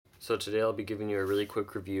So today I'll be giving you a really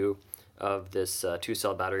quick review of this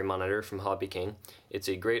 2-cell battery monitor from Hobby King. It's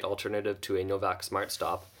a great alternative to a Novak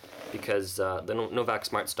Smartstop because the Novak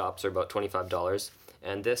Smartstops are about $25,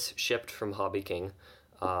 and this shipped from Hobby King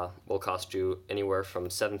will cost you anywhere from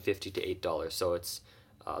 $7.50 to $8, so it's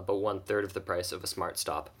about 1/3 of the price of a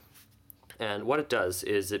Smartstop. And what it does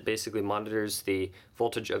is it basically monitors the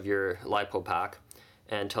voltage of your lipo pack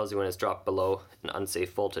and tells you when it's dropped below an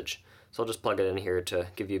unsafe voltage. So I'll just plug it in here to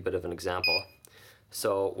give you a bit of an example.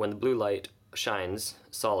 So when the blue light shines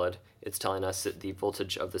solid, it's telling us that the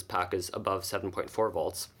voltage of this pack is above 7.4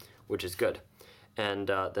 volts, which is good. And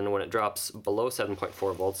then when it drops below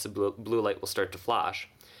 7.4 volts, the blue light will start to flash.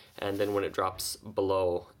 And then when it drops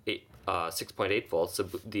below 6.8 volts,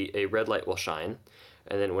 a red light will shine.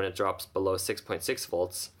 And then when it drops below 6.6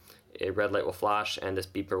 volts, a red light will flash and this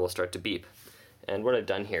beeper will start to beep. And what I've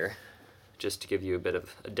done here, just to give you a bit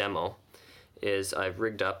of a demo, is I've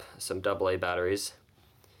rigged up some AA batteries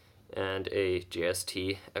and a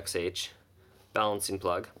JST XH balancing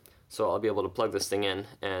plug. So I'll be able to plug this thing in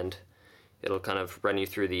and it'll kind of run you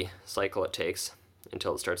through the cycle it takes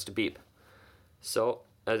until it starts to beep. So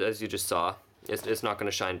as you just saw, it's not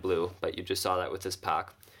going to shine blue, but you just saw that with this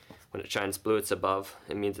pack. When it shines blue,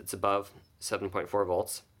 it means it's above 7.4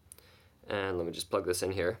 volts. And let me just plug this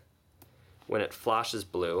in here. When it flashes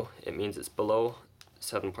blue, it means it's below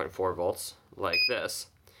 7.4 volts, like this.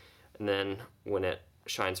 And then when it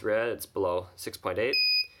shines red, it's below 6.8.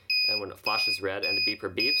 And when it flashes red and the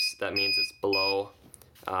beeper beeps, that means it's below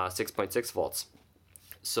 6.6 volts.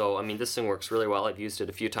 So, I mean, this thing works really well. I've used it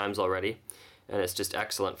a few times already, and it's just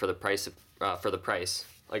excellent for the price.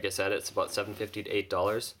 Like I said, it's about $7.50 to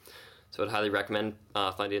 $8. So I'd highly recommend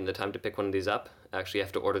finding the time to pick one of these up. Actually, you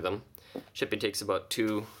have to order them. Shipping takes about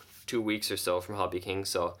two weeks or so from Hobby King,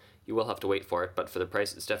 so you will have to wait for it, but for the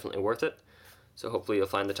price it's definitely worth it. So hopefully you'll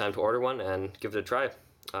find the time to order one and give it a try.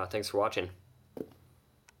 Thanks for watching.